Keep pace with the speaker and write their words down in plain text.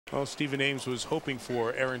Well, Stephen Ames was hoping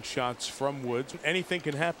for errant shots from Woods. Anything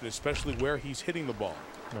can happen, especially where he's hitting the ball.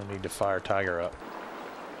 No need to fire Tiger up.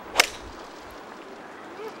 I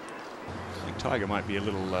think Tiger might be a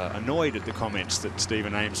little annoyed at the comments that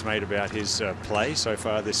Stephen Ames made about his play so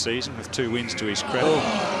far this season, with 2 wins to his credit.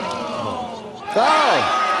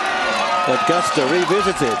 Foul! Augusta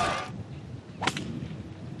revisited.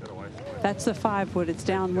 That's the 5-wood. It's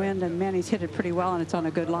downwind, and Manny's hit it pretty well, and it's on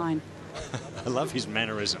a good line. I love his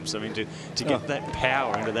mannerisms. I mean, to get that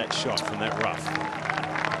power into that shot from that rough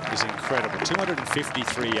is incredible.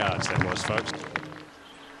 253 yards that was, folks.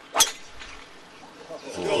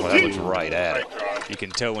 Well, that was right at it. You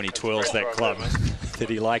can tell when he twirls that club that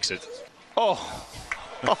he likes it. Oh!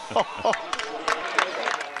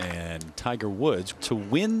 And Tiger Woods to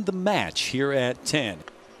win the match here at 10.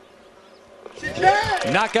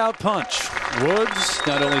 Knockout punch. Woods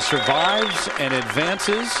not only survives and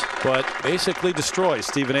advances, but basically destroys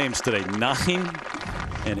Stephen Ames today. 9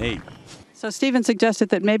 and 8. So Stephen suggested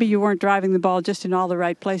that maybe you weren't driving the ball just in all the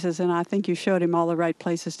right places, and I think you showed him all the right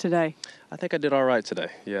places today. I think I did all right today,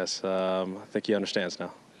 yes. I think he understands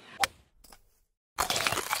now.